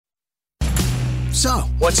So,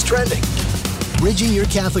 what's trending? Bridging your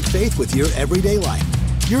Catholic faith with your everyday life.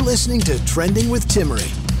 You're listening to Trending with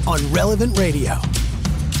Timmerie on Relevant Radio.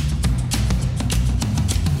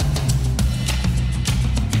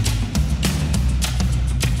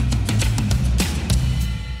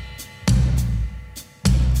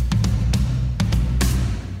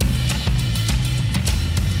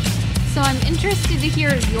 So I'm interested to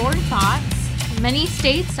hear your thoughts. Many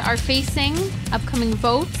states are facing upcoming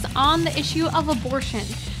votes on the issue of abortion.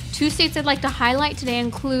 Two states I'd like to highlight today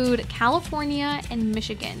include California and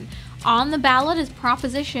Michigan. On the ballot is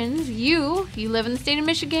propositions. If you live in the state of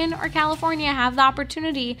Michigan or California, have the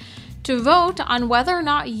opportunity to vote on whether or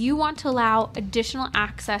not you want to allow additional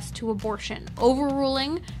access to abortion,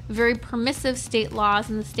 overruling very permissive state laws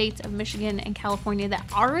in the states of Michigan and California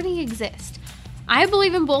that already exist. I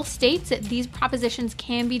believe in both states that these propositions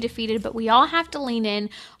can be defeated, but we all have to lean in,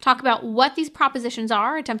 talk about what these propositions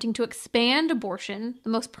are, attempting to expand abortion, the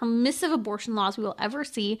most permissive abortion laws we will ever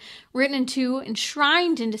see, written into,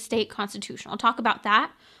 enshrined into state constitution. I'll talk about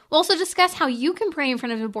that. We'll also discuss how you can pray in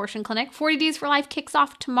front of an abortion clinic. 40 Days for Life kicks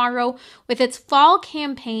off tomorrow with its fall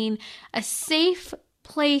campaign, a safe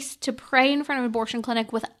place to pray in front of an abortion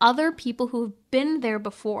clinic with other people who have been there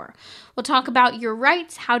before. We'll talk about your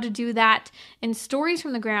rights, how to do that, and stories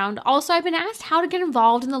from the ground. Also, I've been asked how to get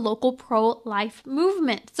involved in the local pro-life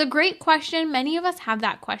movement. It's a great question. Many of us have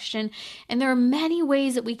that question, and there are many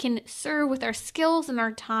ways that we can serve with our skills and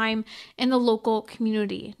our time in the local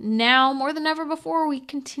community. Now, more than ever before, we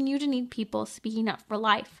continue to need people speaking up for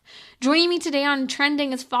life. Joining me today on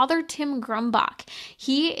Trending is Father Tim Grumbach.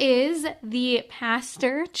 He is the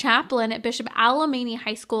pastor chaplain at Bishop Alemany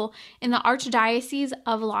High School in the Archdiocese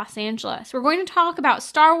of Los Angeles. We're going to talk about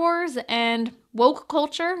Star Wars and woke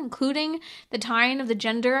culture, including the tie-in of the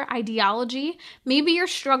gender ideology. Maybe you're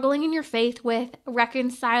struggling in your faith with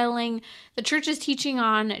reconciling the church's teaching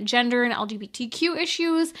on gender and LGBTQ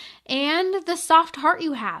issues and the soft heart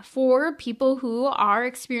you have for people who are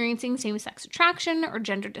experiencing same-sex attraction or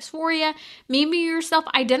gender dysphoria. Maybe you yourself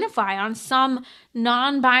identify on some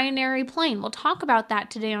non-binary plane. We'll talk about that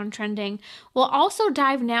today on Trending. We'll also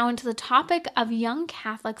dive now into the topic of young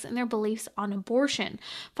Catholics and their beliefs on abortion.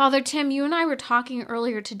 Father Tim, you and I were talking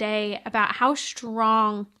earlier today about how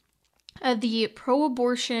strong the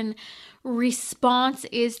pro-abortion response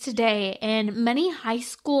is today in many high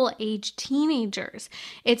school age teenagers.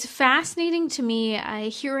 It's fascinating to me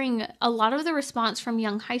hearing a lot of the response from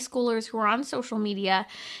young high schoolers who are on social media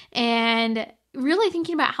and really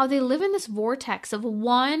thinking about how they live in this vortex of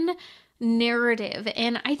one narrative.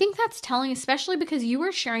 And I think that's telling, especially because you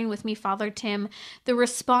were sharing with me, Father Tim, the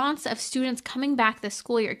response of students coming back this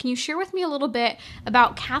school year. Can you share with me a little bit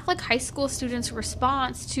about Catholic high school students'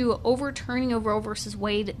 response to overturning of Roe versus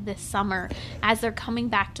Wade this summer as they're coming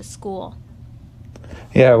back to school?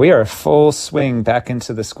 Yeah, we are full swing back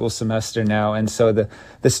into the school semester now. And so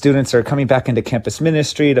the students are coming back into campus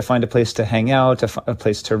ministry to find a place to hang out, a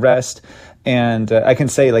place to rest. And I can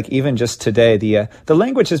say, like, even just today, the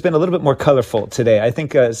language has been a little bit more colorful today. I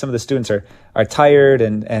think some of the students are tired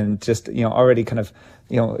and just, already kind of,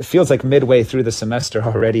 it feels like midway through the semester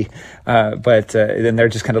already. But then they're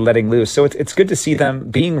just kind of letting loose. So it's good to see them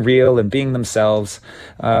being real and being themselves.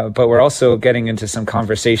 But we're also getting into some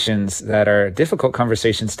conversations that are difficult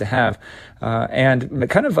conversations to have. And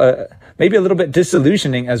kind of maybe a little bit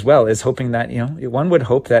disillusioning as well, is hoping that, one would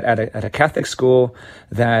hope that at a Catholic school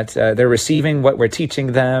that they're receiving what we're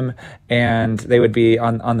teaching them and they would be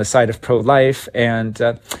on the side of pro-life. And,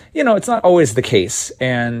 it's not always the case.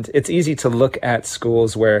 And it's easy to look at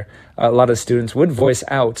schools where a lot of students would voice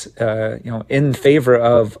out, in favor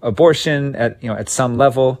of abortion at some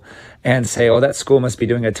level and say, oh, that school must be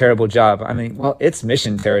doing a terrible job. I mean, well, it's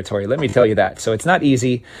mission territory. Let me tell you that. So it's not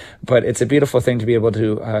easy, but it's a beautiful thing to be able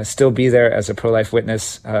to still be there as a pro-life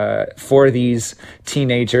witness for these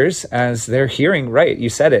teenagers as they're hearing, right, you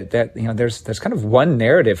said it, that there's kind of one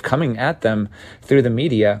narrative coming at them through the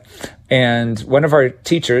media. And one of our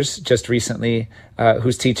teachers just recently,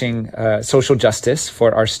 who's teaching social justice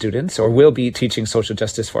for our students, or will be teaching social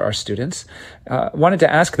justice for our students, wanted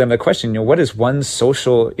to ask them the question, what is one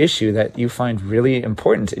social issue that you find really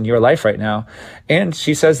important in your life right now? And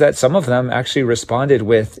she says that some of them actually responded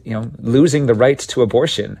with, losing the right to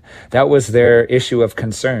abortion. That was their issue of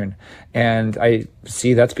concern. And I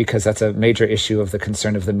see that's because that's a major issue of the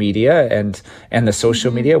concern of the media and the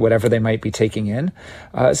social media, whatever they might be taking in.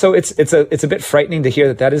 So it's a bit frightening to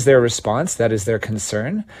hear that is their response, that is their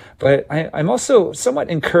concern. But I'm also somewhat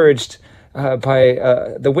encouraged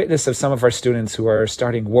by the witness of some of our students who are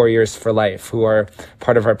starting Warriors for Life, who are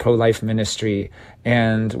part of our pro-life ministry.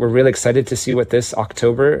 And we're really excited to see what this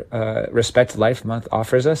October Respect Life Month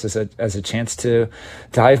offers us as a chance to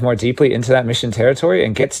dive more deeply into that mission territory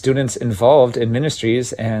and get students involved in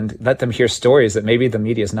ministries and let them hear stories that maybe the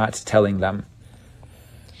media is not telling them.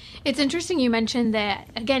 It's interesting you mentioned that,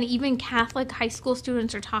 again, even Catholic high school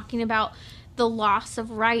students are talking about the loss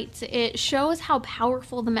of rights. It shows how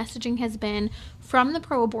powerful the messaging has been from the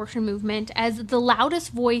pro-abortion movement as the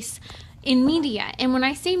loudest voice in media. And when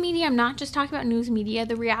I say media, I'm not just talking about news media.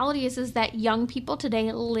 The reality is that young people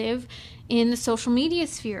today live in the social media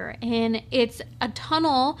sphere, and it's a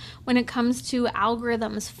tunnel when it comes to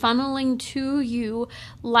algorithms funneling to you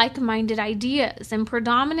like-minded ideas. And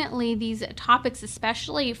predominantly these topics,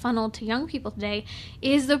 especially funneled to young people today,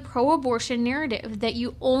 is the pro-abortion narrative that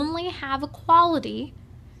you only have equality.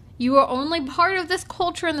 You are only part of this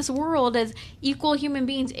culture and this world as equal human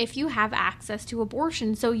beings if you have access to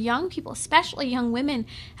abortion. So young people, especially young women,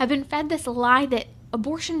 have been fed this lie that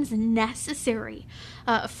abortion is necessary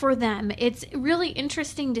for them. It's really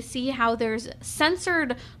interesting to see how there's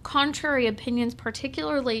censored contrary opinions,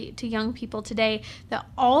 particularly to young people today, that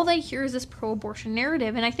all they hear is this pro-abortion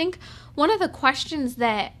narrative. And I think one of the questions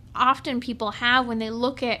that often people have when they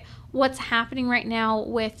look at what's happening right now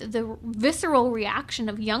with the visceral reaction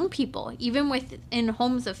of young people, even within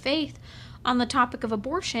homes of faith, on the topic of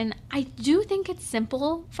abortion, I do think it's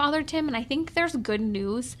simple, Father Tim, and I think there's good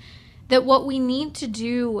news that what we need to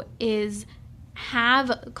do is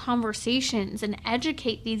have conversations and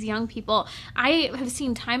educate these young people. I have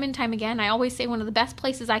seen time and time again, I always say one of the best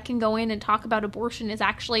places I can go in and talk about abortion is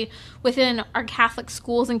actually within our Catholic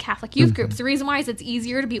schools and Catholic youth groups. The reason why is it's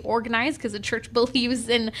easier to be organized because the church believes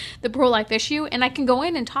in the pro-life issue, and I can go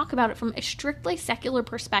in and talk about it from a strictly secular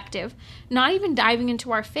perspective, not even diving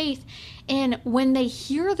into our faith. And when they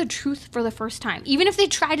hear the truth for the first time, even if they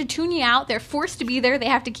try to tune you out, they're forced to be there. They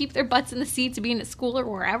have to keep their butts in the seats being at school or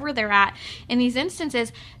wherever they're at. In these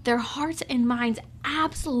instances, their hearts and minds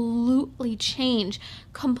absolutely change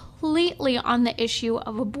completely on the issue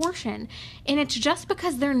of abortion. And it's just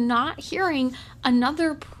because they're not hearing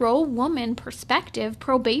another pro-woman perspective,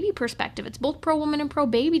 pro-baby perspective. It's both pro-woman and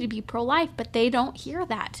pro-baby to be pro-life, but they don't hear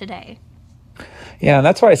that today. Yeah, and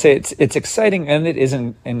that's why I say it's exciting and it is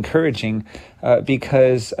encouraging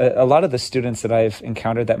because a lot of the students that I've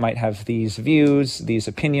encountered that might have these views, these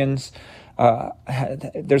opinions,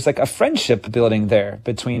 there's like a friendship building there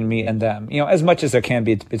between me and them, as much as there can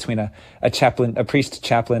be between a chaplain, a priest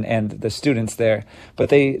chaplain and the students there. But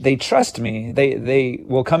they trust me. They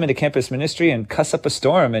will come into campus ministry and cuss up a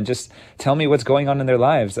storm and just tell me what's going on in their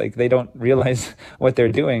lives. Like they don't realize what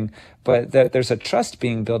they're doing, but there's a trust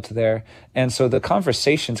being built there. And so the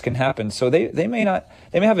conversations can happen. So they may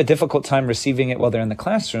have a difficult time receiving it while they're in the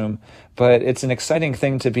classroom, but it's an exciting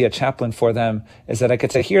thing to be a chaplain for them, is that I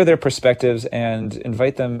get to hear their perspectives and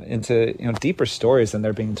invite them into deeper stories than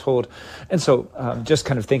they're being told. And so just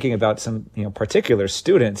kind of thinking about some particular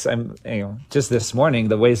students, I'm just this morning,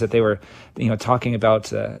 the ways that they were talking about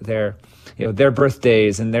their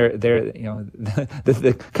birthdays and their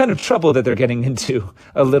the kind of trouble that they're getting into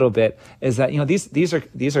a little bit, is that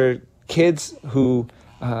these are kids who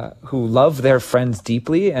love their friends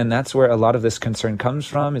deeply, and that's where a lot of this concern comes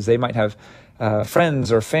from. Is they might have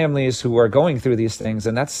friends or families who are going through these things,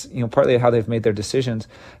 and that's partly how they've made their decisions.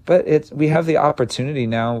 But we have the opportunity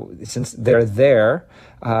now, since they're there.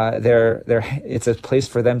 It's a place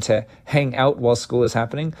for them to hang out while school is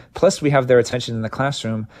happening. Plus, we have their attention in the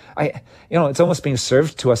classroom. It's almost being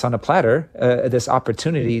served to us on a platter. This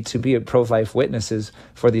opportunity to be pro-life witnesses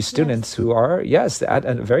for these students who are, at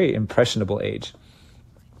a very impressionable age.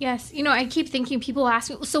 Yes. I keep thinking, people ask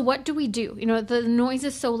me, so what do we do? The noise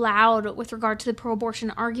is so loud with regard to the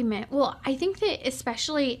pro-abortion argument. Well, I think that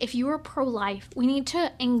especially if you are pro-life, we need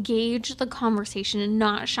to engage the conversation and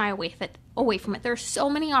not shy away from it. There are so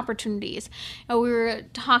many opportunities. We were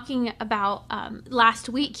talking about last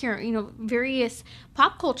week here, various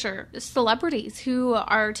pop culture celebrities who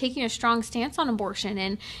are taking a strong stance on abortion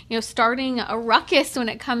and, starting a ruckus when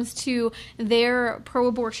it comes to their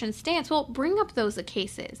pro-abortion stance. Well, bring up those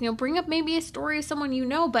cases, bring up maybe a story of someone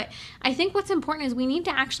but I think what's important is we need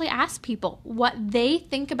to actually ask people what they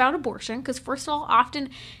think about abortion, because first of all, often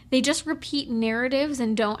they just repeat narratives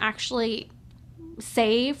and don't actually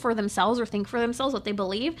say for themselves or think for themselves what they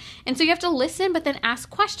believe. And so you have to listen, but then ask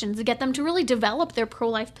questions to get them to really develop their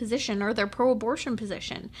pro-life position or their pro-abortion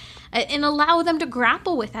position, and allow them to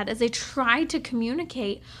grapple with that as they try to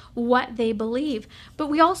communicate what they believe. But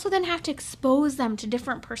we also then have to expose them to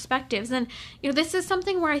different perspectives. And, this is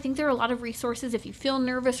something where I think there are a lot of resources. If you feel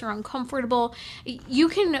nervous or uncomfortable, you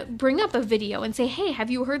can bring up a video and say, hey, have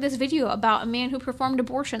you heard this video about a man who performed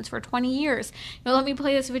abortions for 20 years? Let me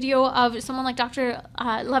play this video of someone like Dr.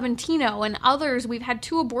 Levantino and others. We've had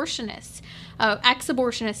 2 abortionists,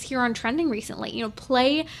 ex-abortionists here on Trending recently.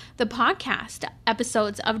 Play the podcast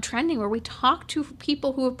episodes of Trending where we talk to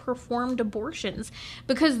people who have performed abortions,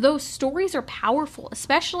 because those stories are powerful,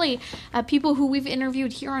 especially people who we've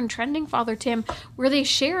interviewed here on Trending, Father Tim, where they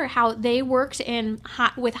share how they worked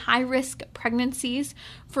with high-risk pregnancies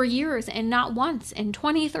for years, and not once in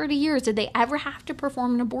 20, 30 years did they ever have to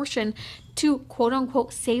perform an abortion to, quote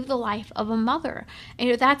unquote, save the life of a mother.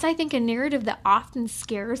 And that's, I think, a narrative that often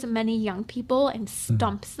scares many young people and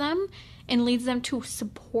stumps them and leads them to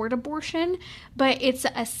support abortion. But it's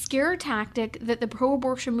a scare tactic that the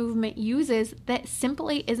pro-abortion movement uses that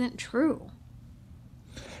simply isn't true.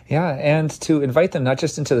 Yeah, and to invite them not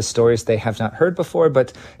just into the stories they have not heard before,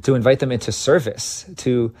 but to invite them into service,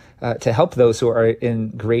 to help those who are in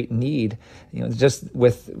great need. Just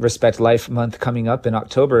with Respect Life Month coming up in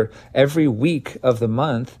October, every week of the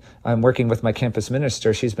month, I'm working with my campus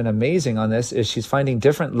minister. She's been amazing on this. She's finding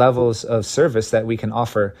different levels of service that we can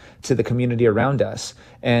offer to the community around us.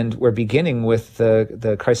 And we're beginning with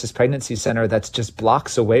the Crisis Pregnancy Center that's just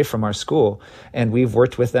blocks away from our school. And we've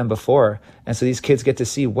worked with them before. And so these kids get to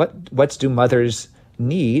see what do mothers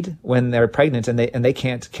need when they're pregnant and they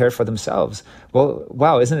can't care for themselves. Well,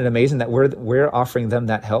 wow, isn't it amazing that we're offering them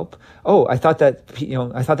that help? Oh, I thought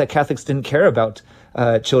that Catholics didn't care about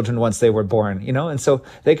children once they were born, and so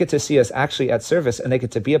they get to see us actually at service, and they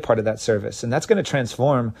get to be a part of that service, and that's going to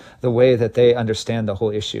transform the way that they understand the whole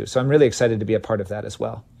issue. So I'm really excited to be a part of that as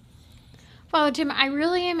well. Father Tim, I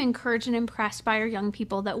really am encouraged and impressed by our young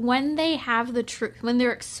people that when they have the truth, when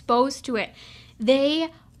they're exposed to it, they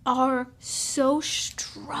are so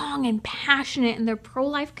strong and passionate in their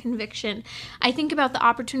pro-life conviction. I think about the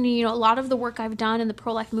opportunity, a lot of the work I've done in the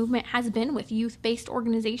pro-life movement has been with youth-based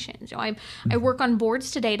organizations. I work on boards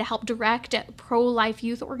today to help direct pro-life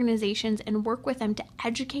youth organizations and work with them to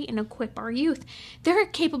educate and equip our youth. They're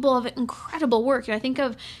capable of incredible work. I think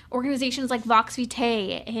of organizations like Vox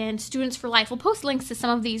Vitae and Students for Life. We'll post links to some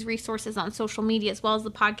of these resources on social media as well as the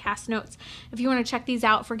podcast notes if you want to check these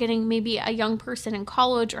out for getting maybe a young person in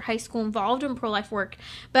college or high school involved in pro-life work.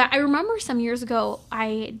 But I remember some years ago,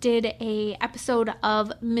 I did a episode of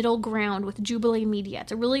Middle Ground with Jubilee Media.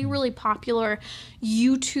 It's a really, really popular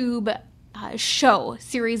YouTube show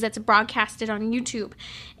series that's broadcasted on YouTube.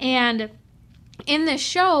 And in this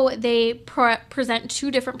show, they present 2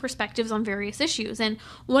 different perspectives on various issues. And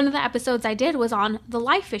one of the episodes I did was on the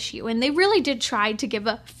life issue. And they really did try to give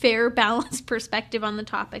a fair, balanced perspective on the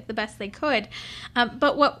topic the best they could.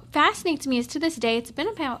 But what fascinates me is to this day, it's been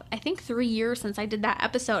about, I think, 3 years since I did that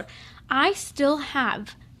episode. I still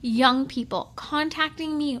have young people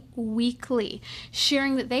contacting me weekly,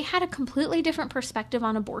 sharing that they had a completely different perspective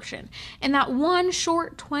on abortion. And that one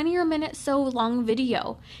short 20 or minute so long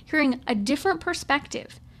video, hearing a different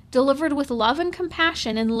perspective delivered with love and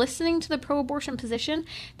compassion and listening to the pro-abortion position,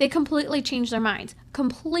 they completely changed their minds.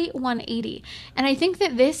 Complete 180. And I think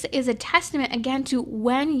that this is a testament, again, to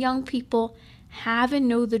when young people have and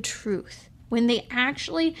know the truth, when they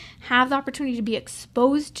actually have the opportunity to be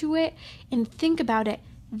exposed to it and think about it,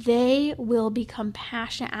 they will become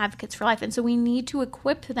passionate advocates for life. And so we need to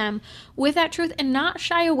equip them with that truth and not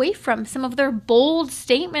shy away from some of their bold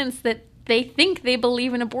statements that they think they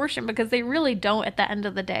believe in abortion, because they really don't at the end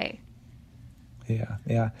of the day.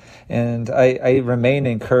 Yeah. And I remain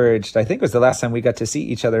encouraged. I think it was the last time we got to see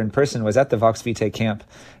each other in person was at the Vox Vitae camp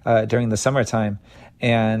during the summertime,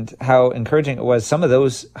 and how encouraging it was. Some of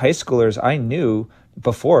those high schoolers I knew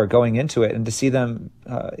before going into it, and to see them,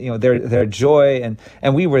 their joy,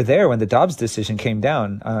 and we were there when the Dobbs decision came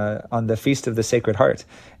down on the Feast of the Sacred Heart,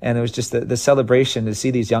 and it was just the celebration to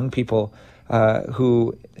see these young people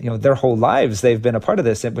who, their whole lives they've been a part of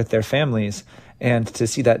this with their families, and to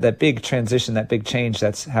see that big transition, that big change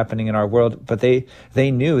that's happening in our world. But they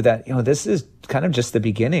knew that this is kind of just the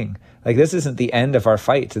beginning. Like, this isn't the end of our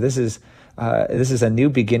fight. This is a new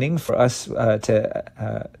beginning for us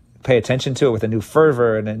to pay attention to it with a new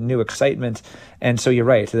fervor and a new excitement. And so you're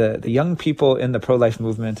right, the young people in the pro-life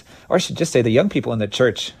movement, or I should just say the young people in the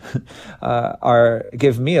church,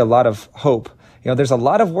 give me a lot of hope there's a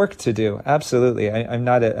lot of work to do. Absolutely. I'm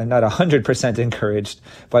not 100% encouraged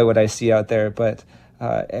by what I see out there, but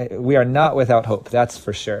we are not without hope. That's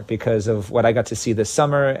for sure, because of what I got to see this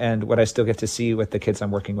summer and what I still get to see with the kids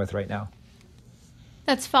I'm working with right now.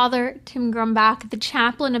 That's Father Tim Grumbach, the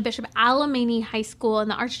chaplain of Bishop Alemany High School in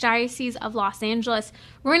the Archdiocese of Los Angeles.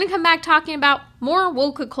 We're going to come back talking about more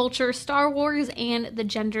woke culture, Star Wars, and the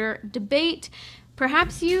gender debate.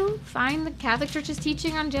 Perhaps you find the Catholic Church's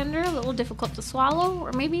teaching on gender a little difficult to swallow,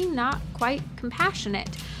 or maybe not quite compassionate.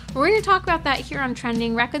 We're going to talk about that here on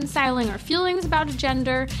Trending, reconciling our feelings about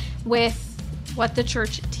gender with what the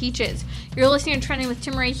church teaches. You're listening to Trending with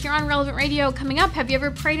Timmerie here on Relevant Radio. Coming up, have you ever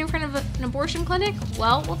prayed in front of an abortion clinic?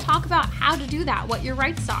 Well, we'll talk about how to do that, what your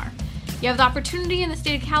rights are. You have the opportunity in the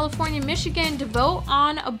state of California, Michigan to vote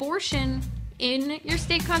on abortion in your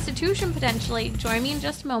state constitution potentially. Join me in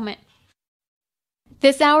just a moment.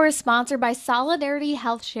 This hour is sponsored by Solidarity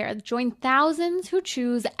HealthShare. Join thousands who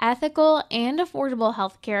choose ethical and affordable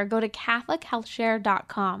healthcare. Go to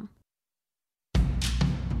CatholicHealthShare.com.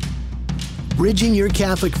 Bridging your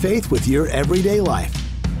Catholic faith with your everyday life.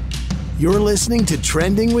 You're listening to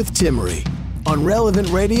Trending with Timmerie on Relevant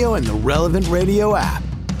Radio and the Relevant Radio app.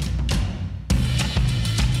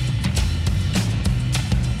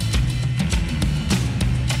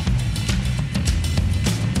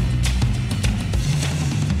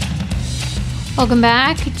 Welcome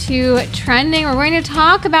back to Trending. We're going to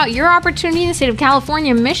talk about your opportunity in the state of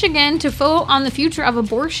California, Michigan, to vote on the future of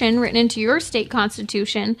abortion written into your state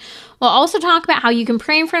constitution. We'll also talk about how you can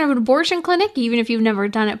pray in front of an abortion clinic, even if you've never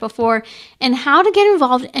done it before, and how to get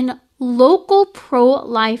involved in local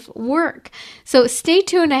pro-life work. So stay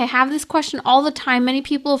tuned. I have this question all the time. Many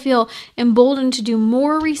people feel emboldened to do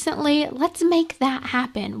more recently. Let's make that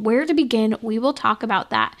happen. Where to begin? We will talk about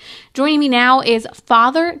that. Joining me now is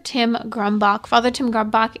Father Tim Grumbach. Father Tim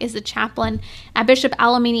Grumbach is the chaplain at Bishop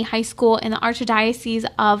Alemany High School in the Archdiocese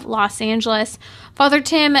of Los Angeles. Father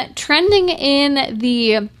Tim, trending in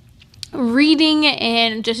the reading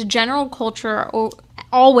and just general culture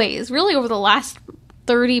always, really over the last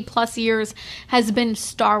 30 plus years, has been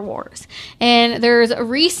Star Wars. And there's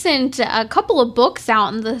a couple of books out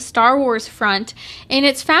on the Star Wars front, and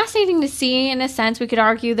it's fascinating to see, in a sense, we could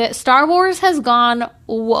argue that Star Wars has gone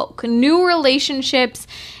woke, new relationships,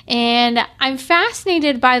 and I'm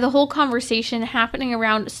fascinated by the whole conversation happening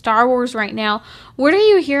around Star Wars right now. What are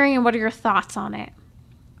you hearing and what are your thoughts on it?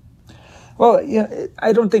 Well,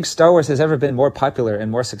 I don't think Star Wars has ever been more popular and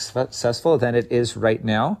more successful than it is right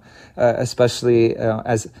now, especially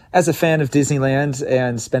as a fan of Disneyland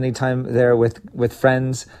and spending time there with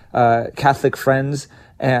friends, Catholic friends.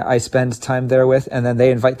 I spend time there with, and then they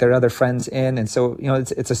invite their other friends in, and so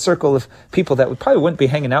it's a circle of people that we probably wouldn't be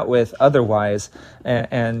hanging out with otherwise.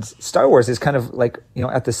 And Star Wars is kind of like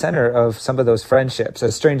at the center of some of those friendships,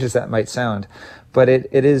 as strange as that might sound. But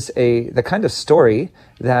it is the kind of story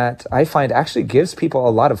that I find actually gives people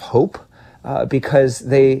a lot of hope, because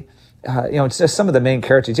they, it's just some of the main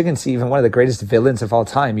characters. You can see even one of the greatest villains of all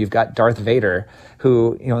time. You've got Darth Vader,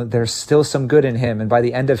 who, there's still some good in him. And by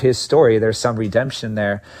the end of his story, there's some redemption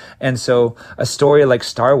there. And so a story like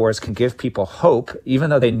Star Wars can give people hope, even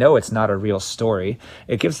though they know it's not a real story.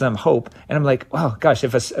 It gives them hope. And I'm like, wow, gosh,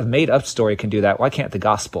 if a made up story can do that, why can't the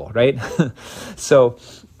gospel, right? So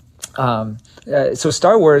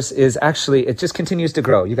Star Wars is actually, it just continues to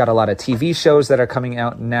grow. You got a lot of TV shows that are coming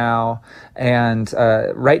out now. And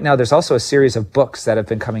right now there's also a series of books that have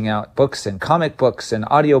been coming out, books and comic books and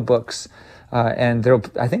audio books. And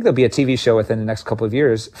I think there'll be a TV show within the next couple of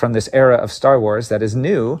years from this era of Star Wars that is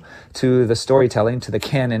new to the storytelling, to the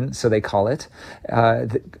canon, so they call it.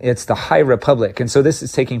 It's the High Republic. And so this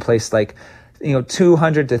is taking place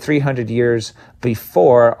 200 to 300 years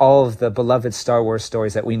before all of the beloved Star Wars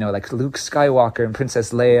stories that we know, like Luke Skywalker and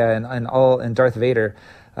Princess Leia and Darth Vader.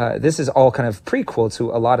 This is all kind of prequel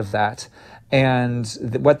to a lot of that. And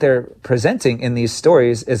what they're presenting in these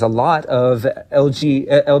stories is a lot of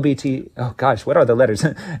LGBTQ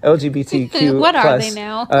what plus, are they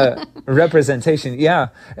now? representation. Yeah.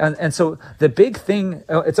 And so the big thing,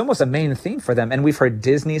 it's almost a main theme for them. And we've heard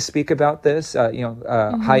Disney speak about this,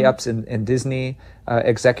 high ups in Disney,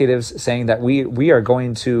 executives saying that we are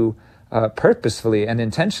going to purposefully and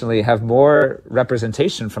intentionally have more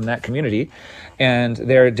representation from that community. And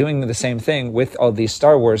they're doing the same thing with all these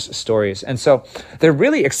Star Wars stories. And so they're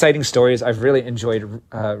really exciting stories. I've really enjoyed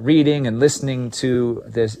reading and listening to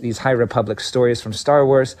these High Republic stories from Star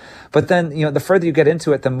Wars. But then, the further you get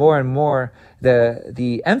into it, the more and more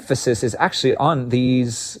the emphasis is actually on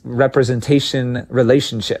these representation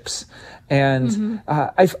relationships. And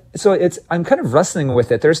I'm kind of wrestling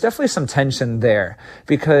with it. There's definitely some tension there,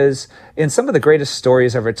 because in some of the greatest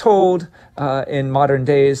stories ever told in modern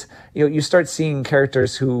days, you start seeing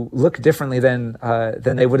characters who look differently than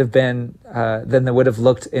they would have been than they would have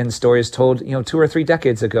looked in stories told 2 or 3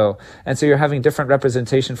 decades ago. And so you're having different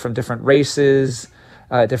representation from different races,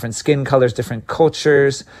 different skin colors, different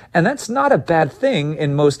cultures, and that's not a bad thing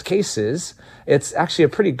in most cases. It's actually a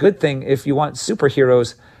pretty good thing if you want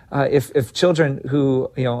superheroes. If children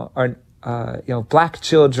who are black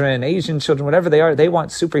children, Asian children, whatever they are, they want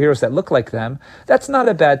superheroes that look like them. That's not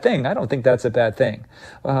a bad thing. I don't think that's a bad thing.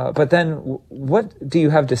 But then, what do you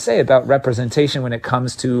have to say about representation when it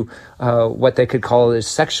comes to what they could call is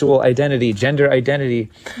sexual identity, gender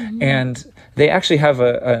identity? Mm-hmm. And they actually have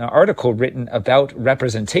an article written about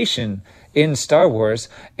representation in Star Wars,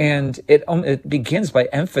 and it begins by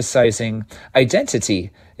emphasizing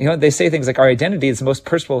identity. They say things like our identity is the most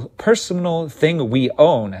personal thing we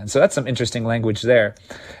own. And so that's some interesting language there.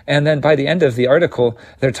 And then by the end of the article,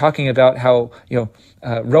 they're talking about how,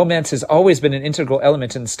 romance has always been an integral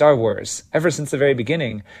element in Star Wars ever since the very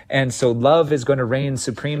beginning. And so love is going to reign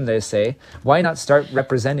supreme, they say. Why not start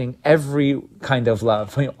representing every kind of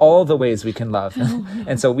love? All the ways we can love.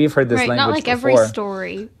 And so we've heard this language not like before. Every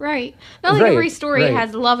story. Right. Not like every story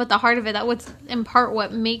has love at the heart of it. That what's in part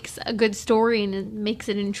what makes a good story and it makes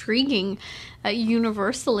it intriguing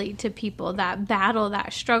universally to people, that battle,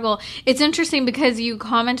 that struggle. It's interesting because you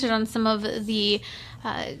commented on some of the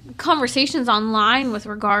conversations online with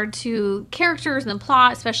regard to characters and the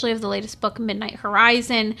plot, especially of the latest book, Midnight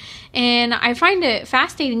Horizon. And I find it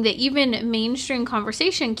fascinating that even mainstream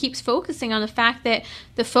conversation keeps focusing on the fact that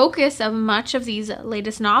the focus of much of these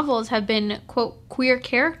latest novels have been, quote, queer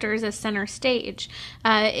characters as center stage,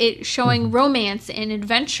 it showing romance and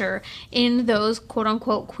adventure in those, quote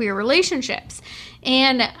unquote, queer relationships.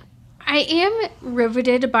 And I am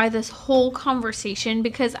riveted by this whole conversation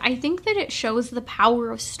because I think that it shows the power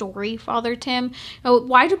of story, Father Tim.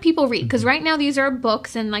 Why do people read? Because right now these are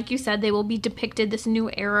books, and like you said, they will be depicted, this new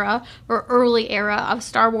era or early era of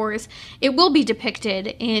Star Wars. It will be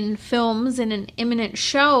depicted in films and an imminent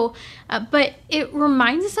show, but it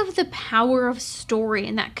reminds us of the power of story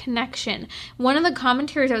and that connection. One of the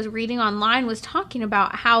commentaries I was reading online was talking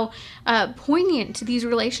about how poignant these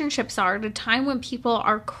relationships are at a time when people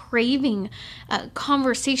are craving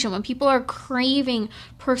conversation, when people are craving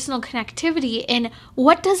personal connectivity. And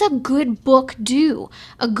what does a good book do?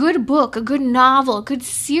 A good book, a good novel, a good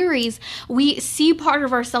series, we see part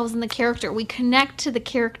of ourselves in the character. We connect to the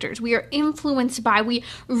characters. We are influenced by, we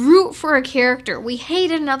root for a character. We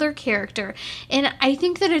hate another character. And I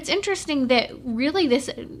think that it's interesting that really this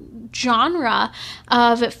genre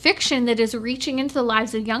of fiction that is reaching into the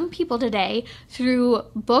lives of young people today through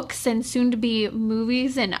books and soon to be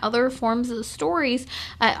movies and other forms of the stories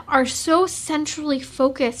are so centrally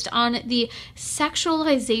focused on the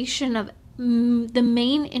sexualization of the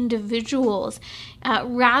main individuals,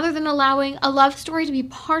 rather than allowing a love story to be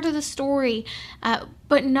part of the story,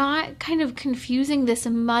 but not kind of confusing this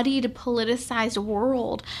muddied, politicized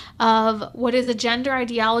world of what is a gender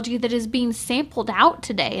ideology that is being sampled out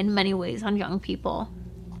today in many ways on young people.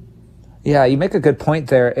 Yeah, you make a good point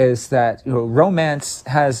there, is that romance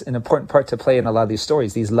has an important part to play in a lot of these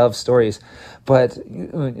stories, these love stories. But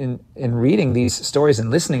in reading these stories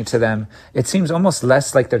and listening to them, it seems almost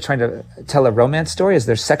less like they're trying to tell a romance story as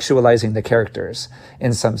they're sexualizing the characters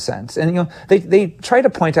in some sense. And, they try to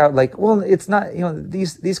point out like, well, it's not,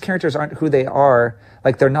 these characters aren't who they are.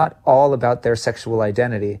 Like, they're not all about their sexual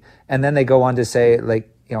identity. And then they go on to say, like,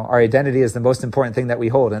 our identity is the most important thing that we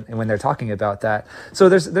hold, and when they're talking about that. So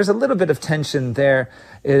there's a little bit of tension there,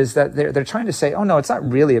 is that they're trying to say, oh no, it's not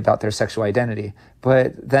really about their sexual identity,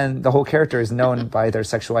 but then the whole character is known by their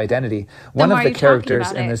sexual identity. One of the characters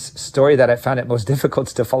in this story that I found it most difficult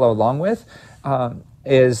to follow along with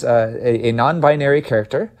is a non-binary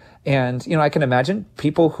character. And, I can imagine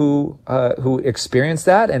people who experience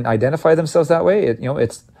that and identify themselves that way.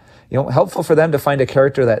 It's helpful for them to find a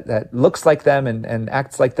character that looks like them and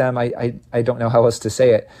acts like them. I don't know how else to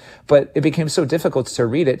say it, but it became so difficult to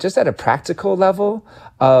read it just at a practical level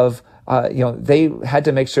of, they had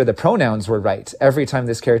to make sure the pronouns were right every time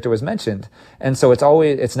this character was mentioned. And so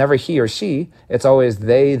it's never he or she, it's always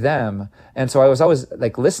they, them. And so I was always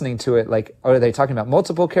like listening to it, like, are they talking about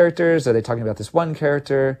multiple characters? Are they talking about this one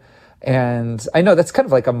character? And I know that's kind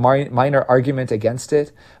of like a minor argument against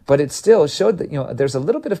it, but it still showed that, there's a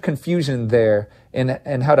little bit of confusion there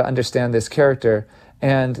in how to understand this character.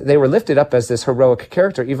 And they were lifted up as this heroic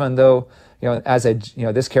character, even though,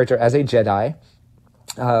 this character as a Jedi,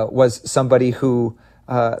 was somebody who,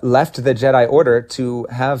 left the Jedi Order to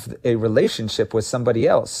have a relationship with somebody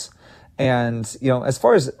else. And, as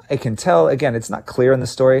far as I can tell, again, it's not clear in the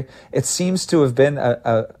story. It seems to have been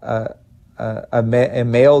a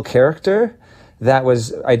male character that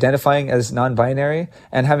was identifying as non-binary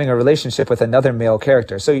and having a relationship with another male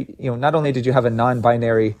character. So, not only did you have a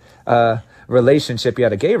non-binary relationship, you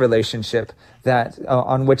had a gay relationship that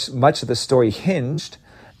on which much of the story hinged,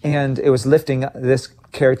 and it was lifting this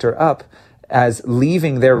character up as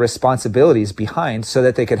leaving their responsibilities behind so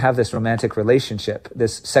that they could have this romantic relationship,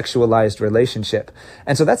 this sexualized relationship.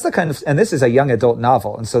 And so that's and this is a young adult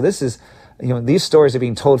novel. And so this is, these stories are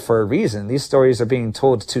being told for a reason. These stories are being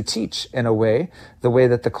told to teach, in a way, the way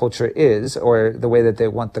that the culture is, or the way that they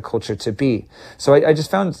want the culture to be. So I just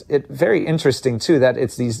found it very interesting, too, that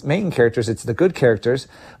it's these main characters, it's the good characters,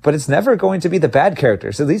 but it's never going to be the bad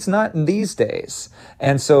characters, at least not in these days.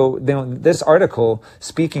 And so this article,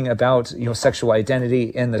 speaking about sexual identity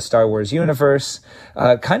in the Star Wars universe,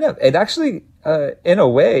 it actually, in a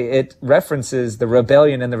way, it references the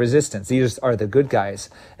rebellion and the resistance. These are the good guys,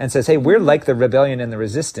 and says, hey, we're like the rebellion and the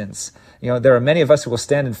resistance. There are many of us who will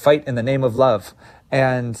stand and fight in the name of love.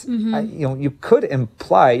 And, you could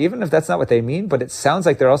imply, even if that's not what they mean, but it sounds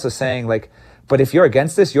like they're also saying, but if you're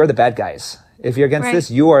against this, you're the bad guys. If you're against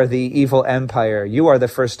this, you are the evil empire. You are the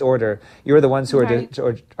First Order. You are the ones who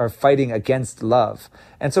are fighting against love.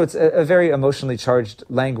 And so it's a very emotionally charged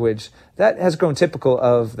language that has grown typical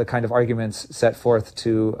of the kind of arguments set forth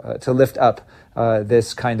to lift up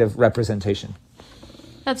this kind of representation.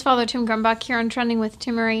 That's Father Tim Grumbach here on Trending with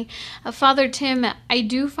Timmery. Father Tim, I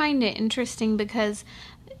do find it interesting because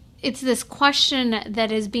it's this question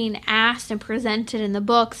that is being asked and presented in the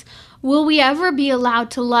books. Will we ever be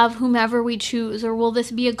allowed to love whomever we choose, or will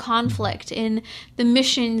this be a conflict in the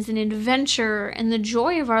missions and adventure and the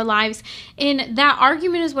joy of our lives? And that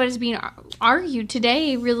argument is what is being argued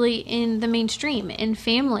today, really, in the mainstream, in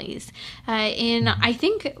families, I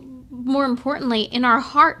think, more importantly, in our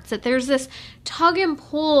hearts, that there's this tug and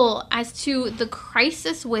pull as to the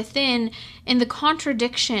crisis within and the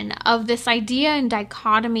contradiction of this idea and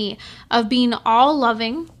dichotomy of being all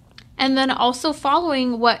loving and then also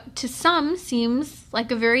following what to some seems like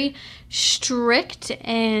a very strict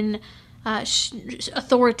and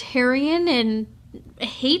authoritarian and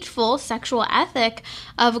hateful sexual ethic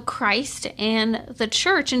of Christ and the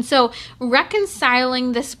church. And so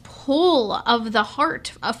reconciling this pull of the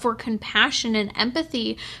heart for compassion and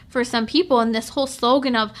empathy for some people, and this whole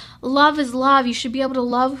slogan of love is love, you should be able to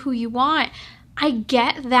love who you want. I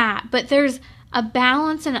get that, but there's a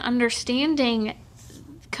balance and understanding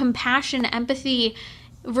compassion, empathy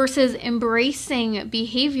versus embracing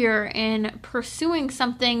behavior and pursuing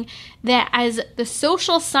something that, as the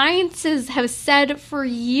social sciences have said for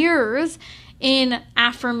years in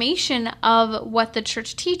affirmation of what the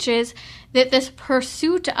church teaches, that this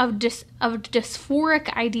pursuit of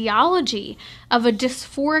dysphoric ideology, of a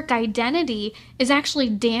dysphoric identity, is actually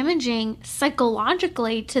damaging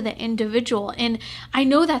psychologically to the individual. And I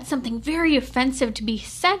know that's something very offensive to be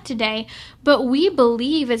said today, but we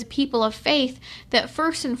believe as people of faith that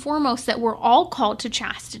first and foremost that we're all called to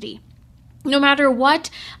chastity. No matter what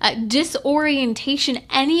disorientation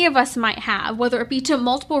any of us might have, whether it be to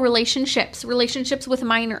multiple relationships with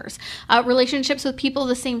minors, relationships with people of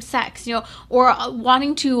the same sex, or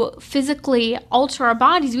wanting to physically alter our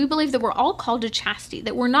bodies, we believe that we're all called to chastity,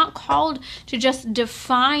 that we're not called to just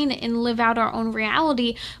define and live out our own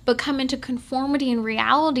reality, but come into conformity and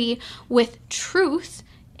reality with truth.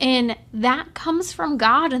 And that comes from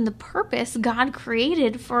God and the purpose God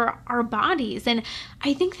created for our bodies. And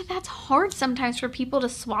I think that that's hard sometimes for people to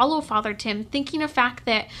swallow, Father Tim, thinking the fact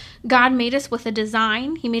that God made us with a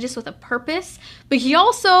design, He made us with a purpose, but He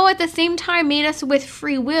also at the same time made us with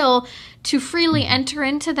free will to freely enter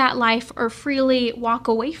into that life or freely walk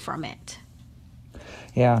away from it.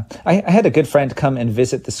 Yeah, I had a good friend come and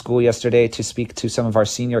visit the school yesterday to speak to some of our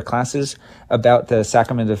senior classes about the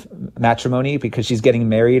sacrament of matrimony, because she's getting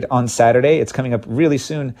married on Saturday. It's coming up really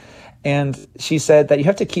soon. And she said that you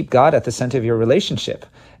have to keep God at the center of your relationship.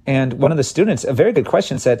 And one of the students, a very good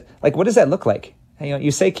question, said, what does that look like?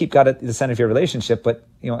 You say keep God at the center of your relationship, but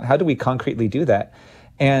how do we concretely do that?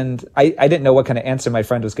 And I didn't know what kind of answer my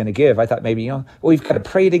friend was going to give. I thought maybe, we've got to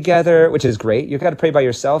pray together, which is great. You've got to pray by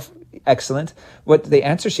yourself. Excellent. What the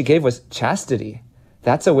answer she gave was chastity.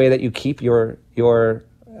 That's a way that you keep your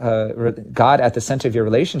God at the center of your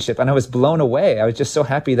relationship. And I was blown away. I was just so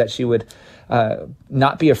happy that she would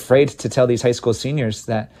not be afraid to tell these high school seniors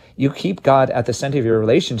that you keep God at the center of your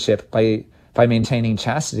relationship by maintaining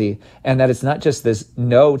chastity, and that it's not just this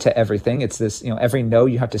no to everything. It's this, every no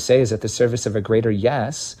you have to say is at the service of a greater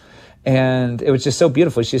yes. And it was just so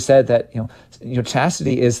beautiful. She said that,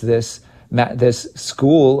 chastity is this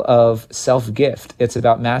school of self-gift. It's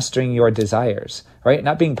about mastering your desires, right?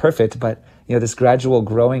 Not being perfect, but this gradual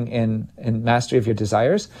growing in mastery of your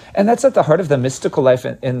desires. And that's at the heart of the mystical life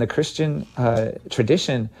in the Christian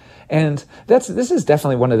tradition. And this is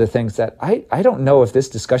definitely one of the things that I don't know if this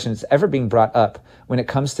discussion is ever being brought up when it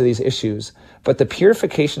comes to these issues, but the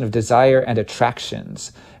purification of desire and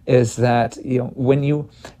attractions is that, when you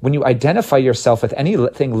identify yourself with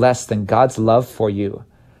anything less than God's love for you,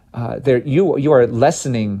 you are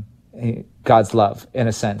lessening God's love, in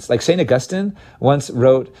a sense. Like St. Augustine once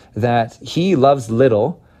wrote that he loves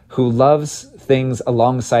little who loves things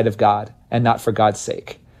alongside of God and not for God's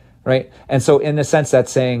sake, right? And so in a sense,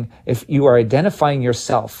 that's saying if you are identifying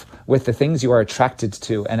yourself with the things you are attracted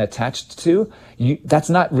to and attached to, that's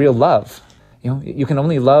not real love. You can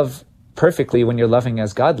only love perfectly when you're loving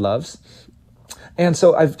as God loves. And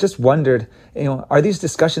so I've just wondered, are these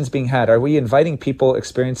discussions being had? Are we inviting people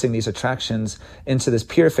experiencing these attractions into this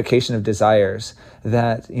purification of desires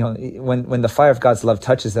that, when the fire of God's love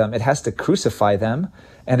touches them, it has to crucify them.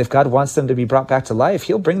 And if God wants them to be brought back to life,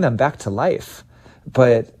 he'll bring them back to life.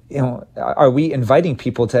 But, are we inviting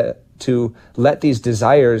people to let these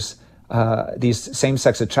desires, these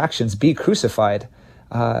same-sex attractions be crucified?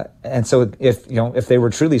 And so if they were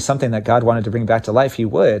truly something that God wanted to bring back to life, he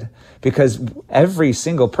would, because every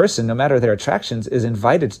single person, no matter their attractions, is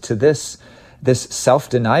invited to this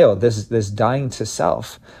self-denial, this dying to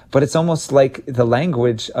self. But it's almost like the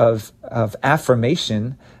language of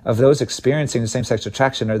affirmation of those experiencing the same-sex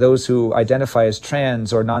attraction, or those who identify as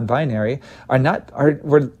trans or non-binary,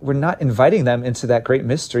 we're not inviting them into that great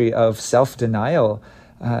mystery of self-denial,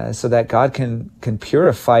 so that God can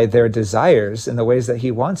purify their desires in the ways that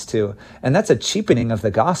he wants to. And that's a cheapening of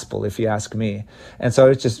the gospel, if you ask me. And so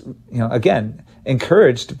it's just, again,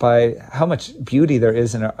 encouraged by how much beauty there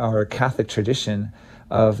is in our Catholic tradition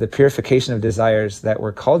of the purification of desires that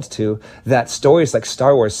we're called to, that stories like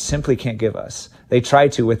Star Wars simply can't give us. They try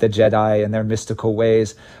to with the Jedi and their mystical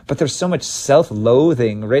ways, but there's so much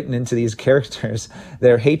self-loathing written into these characters,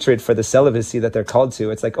 their hatred for the celibacy that they're called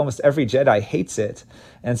to. It's like almost every Jedi hates it.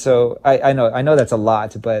 And so I know that's a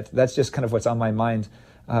lot, but that's just kind of what's on my mind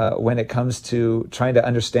when it comes to trying to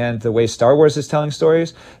understand the way Star Wars is telling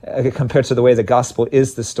stories compared to the way the gospel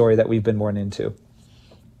is the story that we've been born into.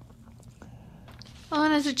 Well,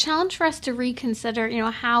 and as a challenge for us to reconsider,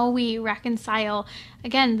 how we reconcile,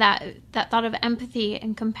 again, that thought of empathy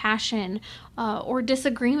and compassion or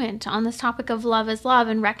disagreement on this topic of love is love,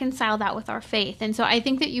 and reconcile that with our faith. And so I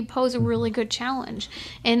think that you pose a really good challenge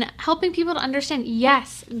in helping people to understand,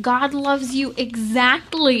 yes, God loves you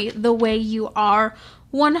exactly the way you are,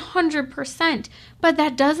 100%. But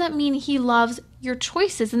that doesn't mean he loves your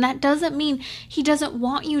choices, and that doesn't mean he doesn't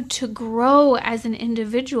want you to grow as an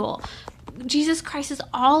individual. Jesus Christ is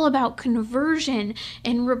all about conversion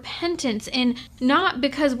and repentance, and not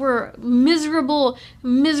because we're miserable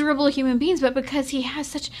human beings, but because he has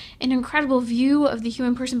such an incredible view of the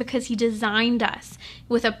human person, because he designed us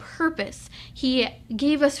with a purpose. He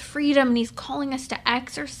gave us freedom, and he's calling us to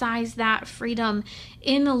exercise that freedom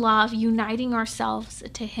in love, uniting ourselves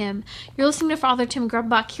to him. You're listening to Father Tim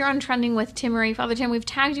Grubbuck here on Trending with Timmerie. Father Tim, we've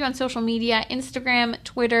tagged you on social media, Instagram,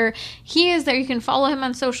 Twitter. He is there. You can follow him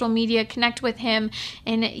on social media, connect with him,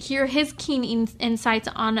 and hear his keen insights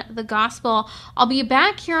on the gospel. I'll be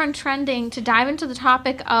back here on Trending to dive into the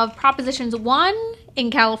topic of Propositions 1 in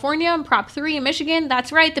California and Prop 3 in Michigan.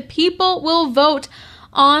 That's right, the people will vote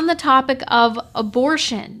on the topic of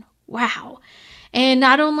abortion. Wow. And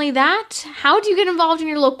not only that, how do you get involved in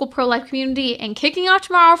your local pro-life community? And kicking off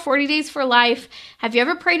tomorrow, 40 Days for Life. Have you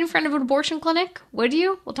ever prayed in front of an abortion clinic? Would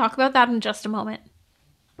you? We'll talk about that in just a moment.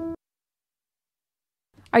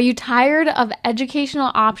 Are you tired of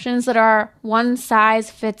educational options that are one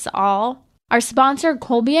size fits all? Our sponsor,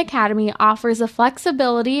 Kolbe Academy, offers the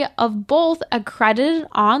flexibility of both accredited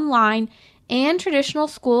online and traditional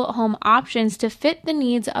school-at-home options to fit the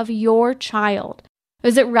needs of your child.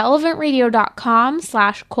 Visit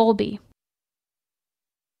relevantradio.com/Kolbe.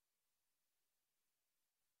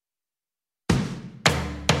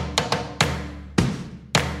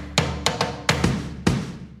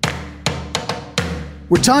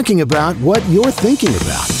 We're talking about what you're thinking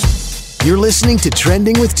about. You're listening to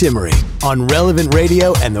Trending with Timmerie on Relevant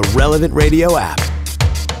Radio and the Relevant Radio app.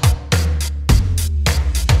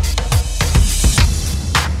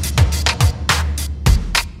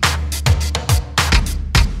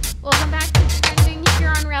 Welcome back to Trending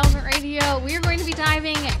here on Relevant Radio. We are going to be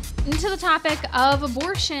diving Into the topic of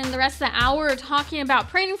abortion, the rest of the hour talking about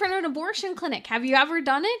praying in front of an abortion clinic. Have you ever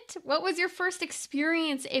done it? What was your first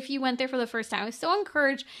experience if you went there for the first time? I was so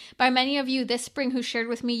encouraged by many of you this spring who shared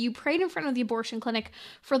with me you prayed in front of the abortion clinic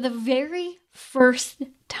for the very first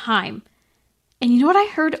time. And you know what I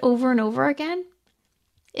heard over and over again?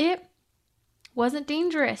 It wasn't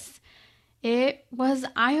dangerous. It was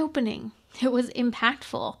eye-opening. It was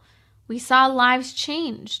impactful. We saw lives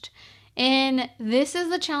changed. And this is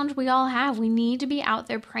the challenge we all have. We need to be out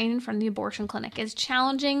there praying in front of the abortion clinic. As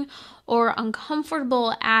challenging or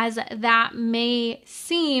uncomfortable as that may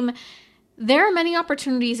seem, there are many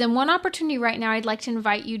opportunities, and one opportunity right now I'd like to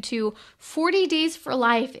invite you to. 40 Days for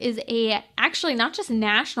Life is actually not just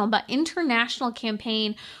national, but international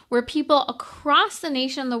campaign where people across the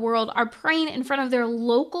nation and the world are praying in front of their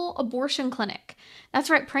local abortion clinic. That's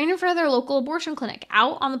right, praying in front of their local abortion clinic,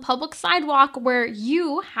 out on the public sidewalk where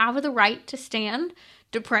you have the right to stand,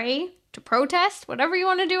 to pray, to protest, whatever you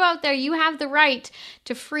want to do out there. You have the right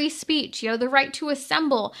to free speech. You have the right to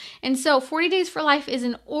assemble. And so 40 Days for Life is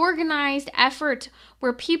an organized effort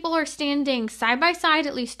where people are standing side by side,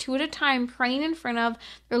 at least two at a time, praying in front of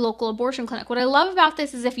their local abortion clinic. What I love about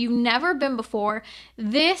this is if you've never been before,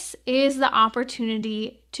 this is the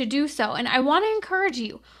opportunity to do so. And I want to encourage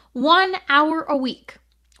you, 1 hour a week.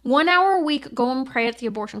 1 hour a week, go and pray at the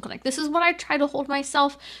abortion clinic. This is what I try to hold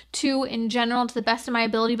myself to in general, to the best of my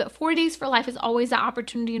ability, but 40 Days for Life is always that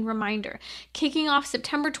opportunity and reminder. Kicking off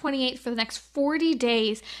September 28th for the next 40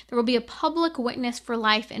 days, there will be a public witness for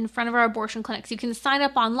life in front of our abortion clinics. You can sign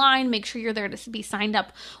up online, make sure you're there to be signed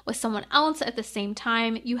up with someone else at the same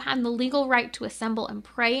time. You have the legal right to assemble and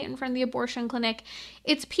pray in front of the abortion clinic.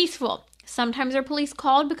 It's peaceful. Sometimes are police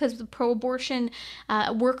called because the pro-abortion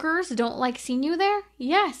workers don't like seeing you there?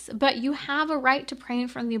 Yes, but you have a right to pray in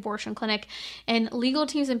front of the abortion clinic, and legal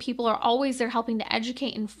teams and people are always there helping to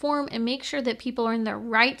educate, inform, and make sure that people are in their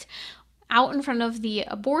right out in front of the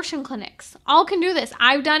abortion clinics. All can do this.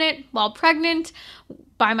 I've done it while pregnant,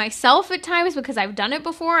 by myself at times because I've done it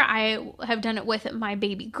before. I have done it with my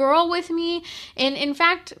baby girl with me. And in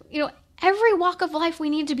fact, every walk of life we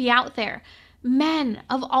need to be out there. Men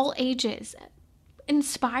of all ages,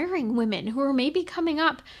 inspiring women who are maybe coming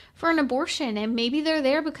up for an abortion, and maybe they're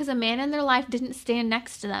there because a man in their life didn't stand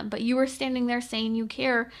next to them, but you were standing there saying you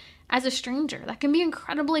care as a stranger. That can be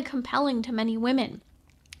incredibly compelling to many women.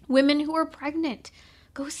 Women who are pregnant,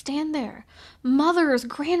 go stand there. Mothers,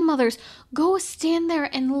 grandmothers, go stand there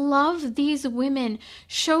and love these women.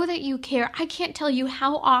 Show that you care. I can't tell you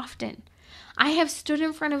how often I have stood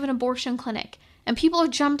in front of an abortion clinic and people have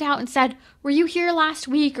jumped out and said, were you here last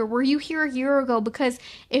week, or were you here a year ago? Because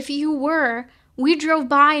if you were, we drove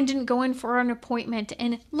by and didn't go in for an appointment.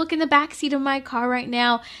 And look in the back seat of my car right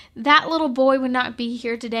now. That little boy would not be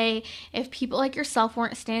here today if people like yourself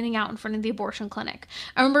weren't standing out in front of the abortion clinic.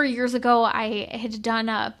 I remember years ago I had done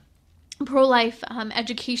a pro-life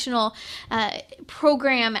educational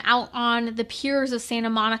program out on the piers of Santa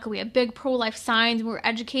Monica. We had big pro-life signs. We were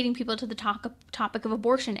educating people to the topic of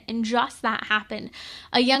abortion, and just that happened.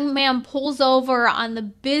 A young man pulls over on the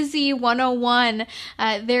busy 101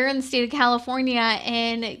 there in the state of California,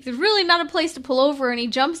 and there's really not a place to pull over, and he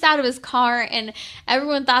jumps out of his car, and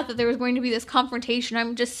everyone thought that there was going to be this confrontation.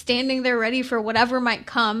 I'm just standing there ready for whatever might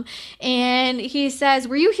come, and he says,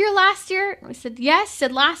 were you here last year? I said, yes. He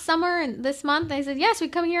said, last summer and this month? I said, yes, we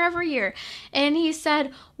come here every year. And he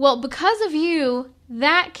said, well, because of you,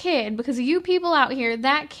 that kid, because of you people out here,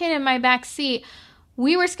 that kid in my back seat,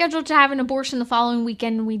 we were scheduled to have an abortion the following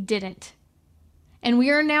weekend and we didn't. And we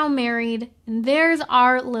are now married, and there's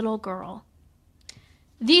our little girl.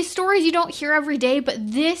 These stories you don't hear every day,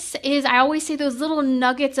 but this is, I always say, those little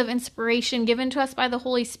nuggets of inspiration given to us by the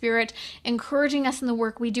Holy Spirit, encouraging us in the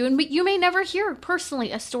work we do. And you may never hear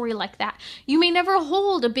personally a story like that. You may never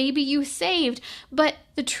hold a baby you saved, but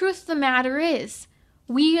the truth of the matter is,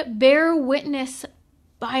 we bear witness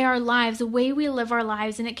by our lives, the way we live our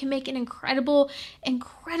lives, and it can make an incredible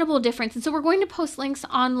difference. And so we're going to post links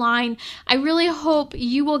online. I really hope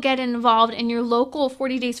you will get involved in your local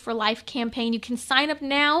 40 Days for Life campaign. You can sign up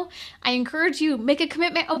now. I encourage you, make a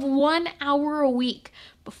commitment of 1 hour a week,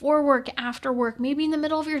 before work, after work, maybe in the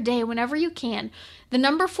middle of your day, whenever you can. The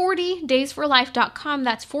number 40daysforlife.com.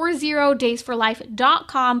 That's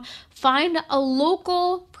 40daysforlife.com. Find a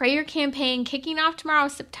local prayer campaign kicking off tomorrow,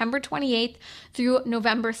 September 28th through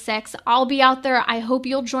November 6th. I'll be out there. I hope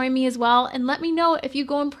you'll join me as well. And let me know if you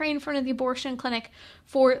go and pray in front of the abortion clinic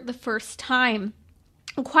for the first time.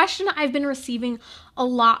 A question I've been receiving a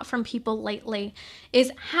lot from people lately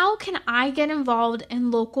is, how can I get involved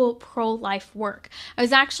in local pro-life work? I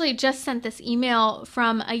was actually just sent this email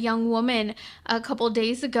from a young woman a couple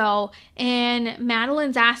days ago, and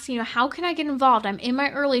Madeline's asking, how can I get involved? I'm in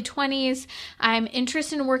my early 20s. I'm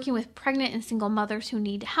interested in working with pregnant and single mothers who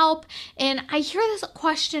need help. And I hear this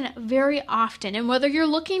question very often. And whether you're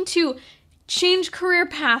looking to change career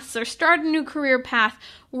paths or start a new career path,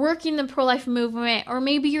 working the pro-life movement, or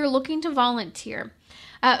maybe you're looking to volunteer.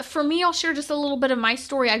 For me, I'll share just a little bit of my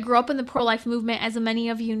story. I grew up in the pro-life movement, as many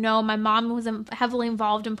of you know. My mom was heavily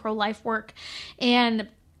involved in pro-life work, and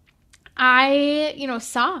I,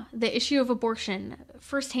 saw the issue of abortion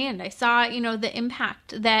firsthand. I saw, the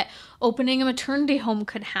impact that opening a maternity home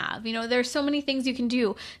could have. There's so many things you can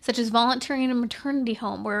do, such as volunteering in a maternity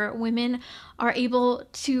home where women are able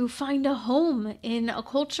to find a home in a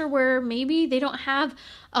culture where maybe they don't have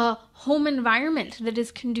a home environment that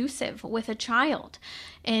is conducive with a child,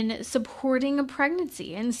 and supporting a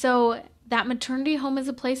pregnancy. And so that maternity home is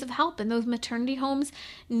a place of help, and those maternity homes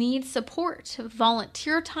need support,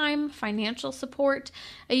 volunteer time, financial support.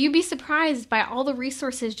 You'd be surprised by all the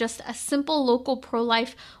resources just a simple local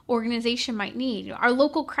pro-life organization might need. Our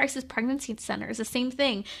local crisis pregnancy centers, the same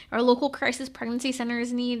thing. Our local crisis pregnancy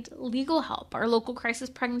centers need legal help. Our local crisis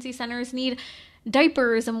pregnancy centers need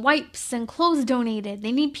diapers and wipes and clothes donated.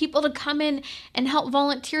 They need people to come in and help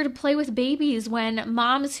volunteer to play with babies when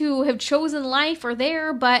moms who have chosen life are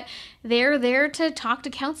there, but they're there to talk to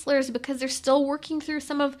counselors because they're still working through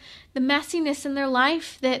some of the messiness in their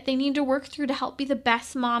life that they need to work through to help be the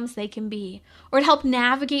best moms they can be, or to help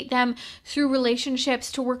navigate them through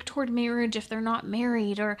relationships to work toward marriage if they're not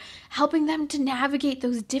married, or helping them to navigate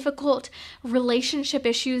those difficult relationship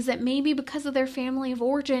issues that maybe because of their family of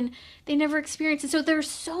origin they never experienced. And so there's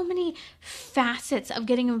so many facets of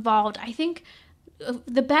getting involved. I think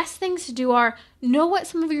the best things to do are know what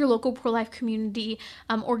some of your local pro-life community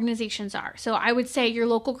organizations are. So I would say your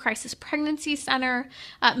local crisis pregnancy center,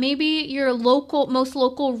 maybe your most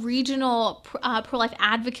local regional pro-life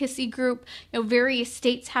advocacy group. Various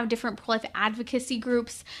states have different pro-life advocacy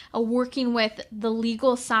groups working with the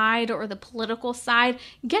legal side or the political side.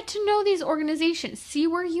 Get to know these organizations. See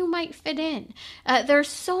where you might fit in. There are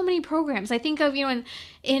so many programs. I think of,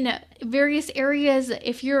 in various areas,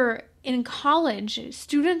 if you're in college,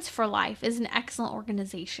 Students for Life is an excellent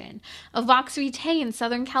organization. Vox Vitae in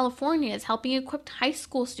Southern California is helping equip high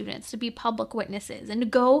school students to be public witnesses and to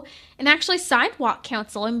go and actually sidewalk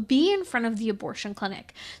counsel and be in front of the abortion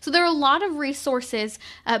clinic. So there are a lot of resources,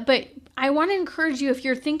 but I want to encourage you, if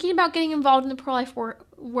you're thinking about getting involved in the pro-life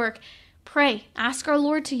work, pray, ask our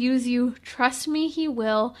Lord to use you, trust me, He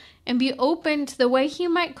will, and be open to the way He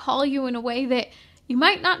might call you in a way that you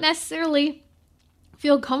might not necessarily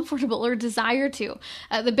feel comfortable or desire to.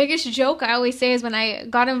 The biggest joke I always say is when I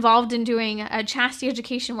got involved in doing chastity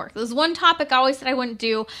education work. There was one topic I always said I wouldn't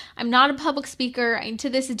do. I'm not a public speaker. To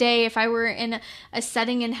this day, if I were in a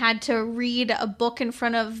setting and had to read a book in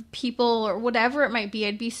front of people or whatever it might be,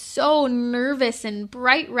 I'd be so nervous and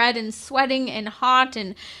bright red and sweating and hot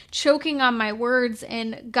and choking on my words.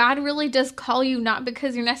 And God really does call you, not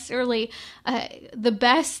because you're necessarily the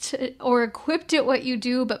best or equipped at what you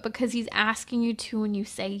do, but because He's asking you to, and you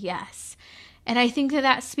say yes. And I think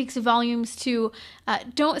that speaks volumes to,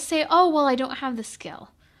 don't say, oh, well, I don't have the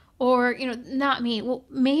skill, or, not me. Well,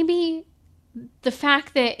 maybe the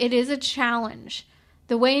fact that it is a challenge,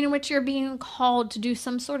 the way in which you're being called to do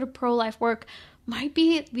some sort of pro-life work might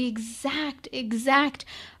be the exact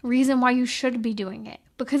reason why you should be doing it,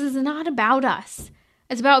 because it's not about us.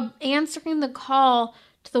 It's about answering the call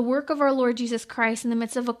to the work of our Lord Jesus Christ in the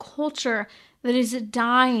midst of a culture that is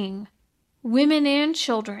dying. Women and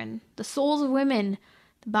children, the souls of women,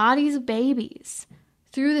 the bodies of babies,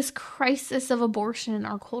 through this crisis of abortion in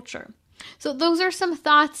our culture. So those are some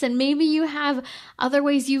thoughts, and maybe you have other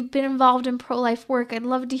ways you've been involved in pro-life work. I'd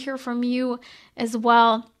love to hear from you as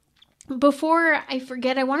well. Before I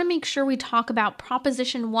forget, I want to make sure we talk about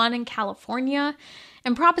Proposition 1 in California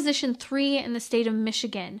and Proposition 3 in the state of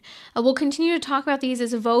Michigan. We'll continue to talk about these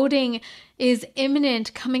as voting is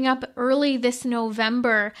imminent, coming up early this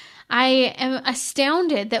November. I am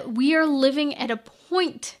astounded that we are living at a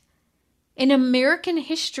point in American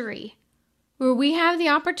history where we have the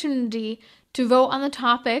opportunity to vote on the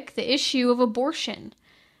topic, the issue of abortion.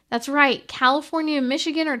 That's right. California and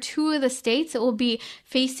Michigan are two of the states that will be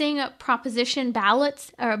facing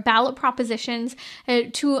ballot propositions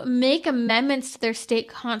to make amendments to their state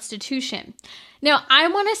constitution. Now, I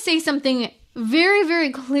want to say something very,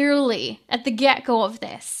 very clearly at the get-go of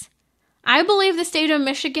this. I believe the state of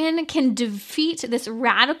Michigan can defeat this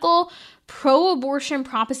radical pro-abortion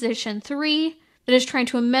Proposition 3 that is trying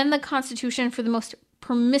to amend the Constitution for the most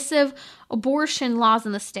permissive abortion laws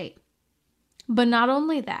in the state. But not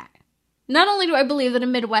only that, not only do I believe that a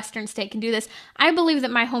Midwestern state can do this, I believe that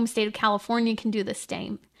my home state of California can do the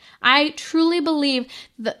same. I truly believe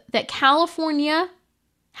that California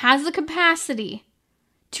has the capacity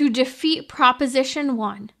to defeat Proposition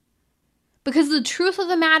 1. Because the truth of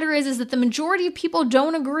the matter is that the majority of people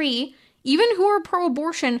don't agree, even who are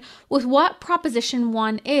pro-abortion, with what Proposition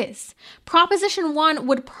 1 is. Proposition 1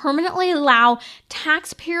 would permanently allow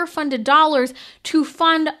taxpayer-funded dollars to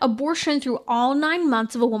fund abortion through all 9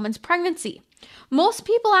 months of a woman's pregnancy. Most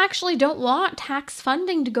people actually don't want tax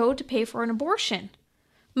funding to go to pay for an abortion.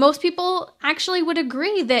 Most people actually would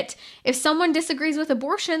agree that if someone disagrees with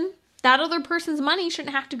abortion, that other person's money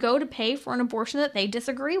shouldn't have to go to pay for an abortion that they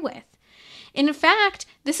disagree with. In fact,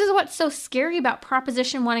 this is what's so scary about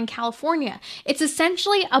Proposition 1 in California. It's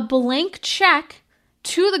essentially a blank check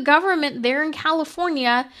to the government there in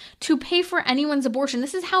California to pay for anyone's abortion.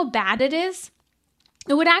 This is how bad it is.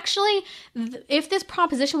 It would actually, if this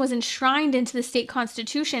proposition was enshrined into the state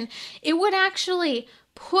constitution, it would actually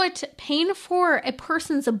put paying for a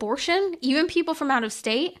person's abortion, even people from out of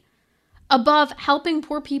state, above helping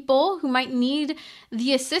poor people who might need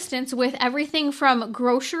the assistance with everything from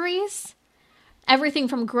groceries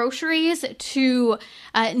to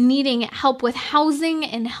needing help with housing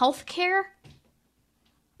and healthcare.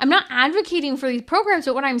 I'm not advocating for these programs,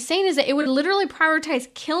 but what I'm saying is that it would literally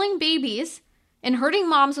prioritize killing babies and hurting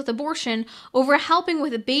moms with abortion over helping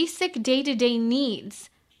with the basic day-to-day needs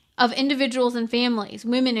of individuals and families,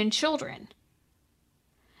 women and children.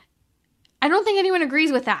 I don't think anyone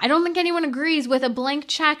agrees with that. I don't think anyone agrees with a blank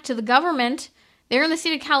check to the government there in the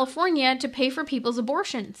state of California to pay for people's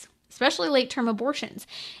abortions, especially late-term abortions.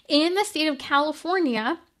 In the state of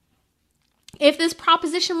California, if this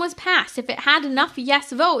proposition was passed, if it had enough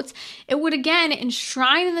yes votes, it would again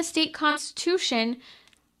enshrine in the state constitution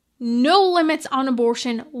no limits on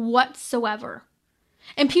abortion whatsoever.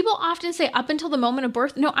 And people often say up until the moment of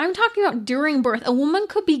birth. No, I'm talking about during birth. A woman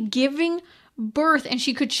could be giving birth and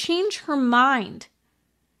she could change her mind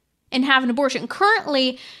and have an abortion.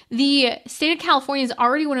 Currently, the state of California is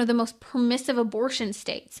already one of the most permissive abortion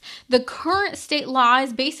states. The current state law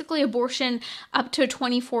is basically abortion up to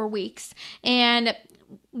 24 weeks. And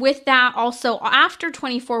with that, also after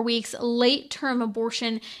 24 weeks, late-term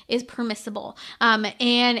abortion is permissible.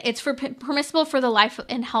 And it's permissible for the life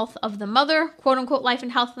and health of the mother, quote-unquote life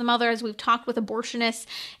and health of the mother, as we've talked with abortionists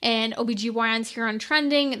and OBGYNs here on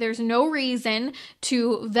Trending. There's no reason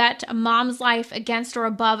to vet a mom's life against or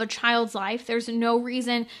above a child's life. There's no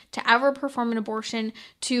reason to ever perform an abortion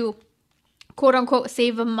to quote unquote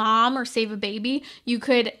save a mom or save a baby. You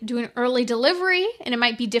could do an early delivery and it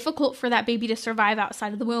might be difficult for that baby to survive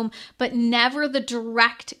outside of the womb, but never the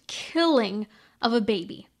direct killing of a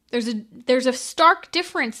baby. There's a stark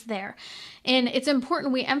difference there. And it's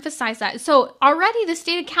important we emphasize that. So already the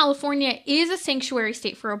state of California is a sanctuary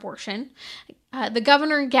state for abortion. The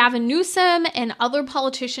governor, Gavin Newsom, and other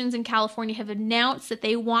politicians in California have announced that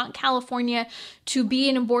they want California to be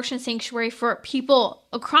an abortion sanctuary for people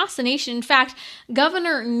across the nation. In fact,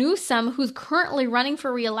 Governor Newsom, who's currently running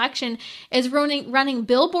for re-election, is running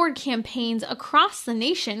billboard campaigns across the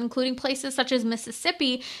nation, including places such as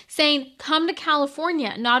Mississippi, saying, come to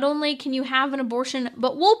California. Not only can you have an abortion,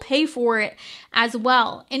 but we'll pay for it as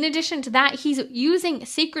well. In addition to that, he's using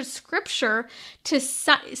sacred scripture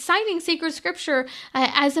citing sacred scripture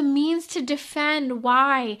as a means to defend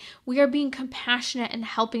why we are being compassionate and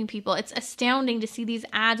helping people. It's astounding to see these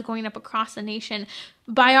ads going up across the nation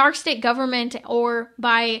by our state government or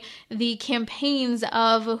by the campaigns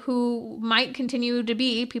of who might continue to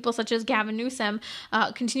be people such as Gavin Newsom,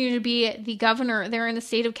 continue to be the governor there in the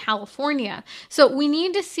state of California. So we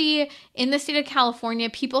need to see in the state of California,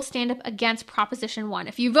 people stand up against Proposition 1.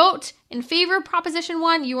 If you vote in favor of Proposition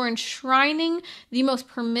 1, you are enshrining the most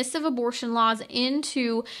permissive abortion laws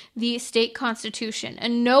into the state constitution. A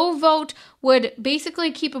no vote would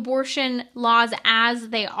basically keep abortion laws as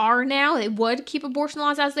they are now. They would keep abortion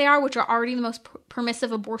laws as they are, which are already the most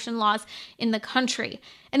permissive abortion laws in the country.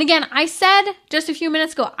 And again, I said just a few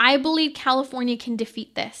minutes ago, I believe California can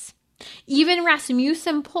defeat this. Even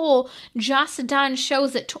Rasmussen poll just done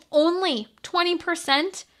shows that only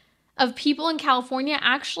 20% of people in California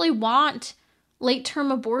actually want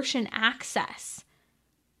late-term abortion access.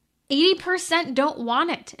 80% don't want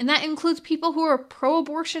it, and that includes people who are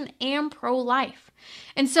pro-abortion and pro-life.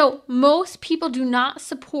 And so most people do not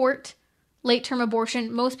support late-term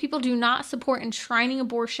abortion. Most people do not support enshrining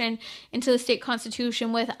abortion into the state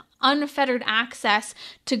constitution with unfettered access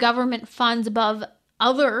to government funds above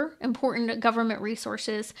other important government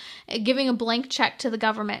resources, giving a blank check to the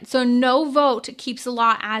government. So no vote keeps the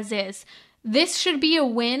law as is. This should be a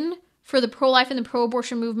win for the pro-life and the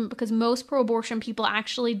pro-abortion movement, because most pro-abortion people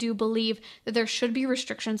actually do believe that there should be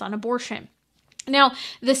restrictions on abortion. Now,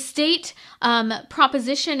 the state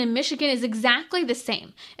proposition in Michigan is exactly the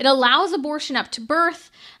same. It allows abortion up to birth,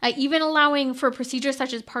 even allowing for procedures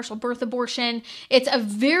such as partial birth abortion. It's a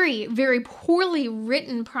very, very poorly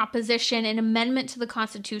written proposition and amendment to the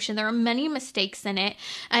Constitution. There are many mistakes in it.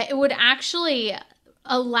 It would actually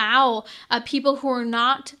allow people who are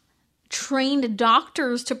not trained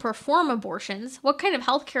doctors to perform abortions. What kind of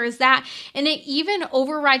healthcare is that? And it even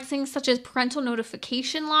overrides things such as parental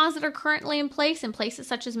notification laws that are currently in places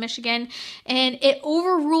such as Michigan, and it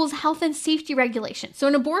overrules health and safety regulations. So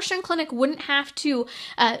an abortion clinic wouldn't have to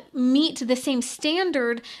meet the same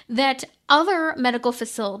standard that other medical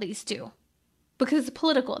facilities do, because it's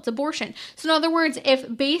political, it's abortion. So in other words,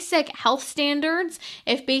 if basic health standards,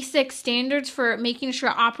 if basic standards for making sure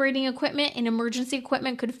operating equipment and emergency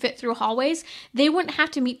equipment could fit through hallways, they wouldn't have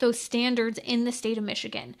to meet those standards in the state of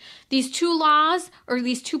Michigan. These two laws, or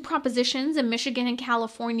these two propositions in Michigan and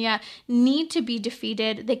California, need to be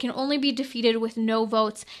defeated. They can only be defeated with no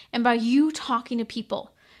votes and by you talking to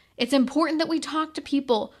people. It's important that we talk to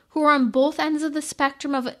people who are on both ends of the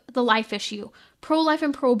spectrum of the life issue, pro-life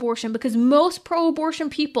and pro-abortion, because most pro-abortion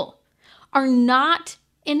people are not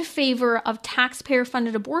in favor of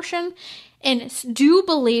taxpayer-funded abortion and do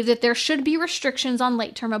believe that there should be restrictions on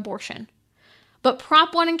late-term abortion. But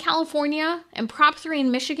Prop 1 in California and Prop 3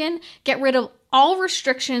 in Michigan get rid of all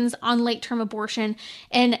restrictions on late-term abortion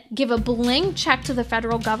and give a blank check to the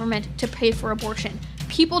federal government to pay for abortion.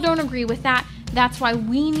 People don't agree with that. That's why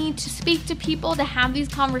we need to speak to people, to have these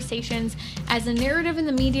conversations, as the narrative in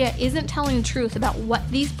the media isn't telling the truth about what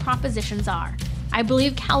these propositions are. I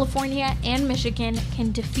believe California and Michigan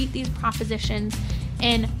can defeat these propositions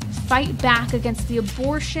and fight back against the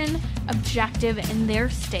abortion objective in their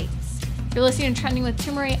states. You're listening to Trending with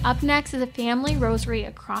Timmerie. Up next is a family rosary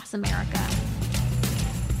across America.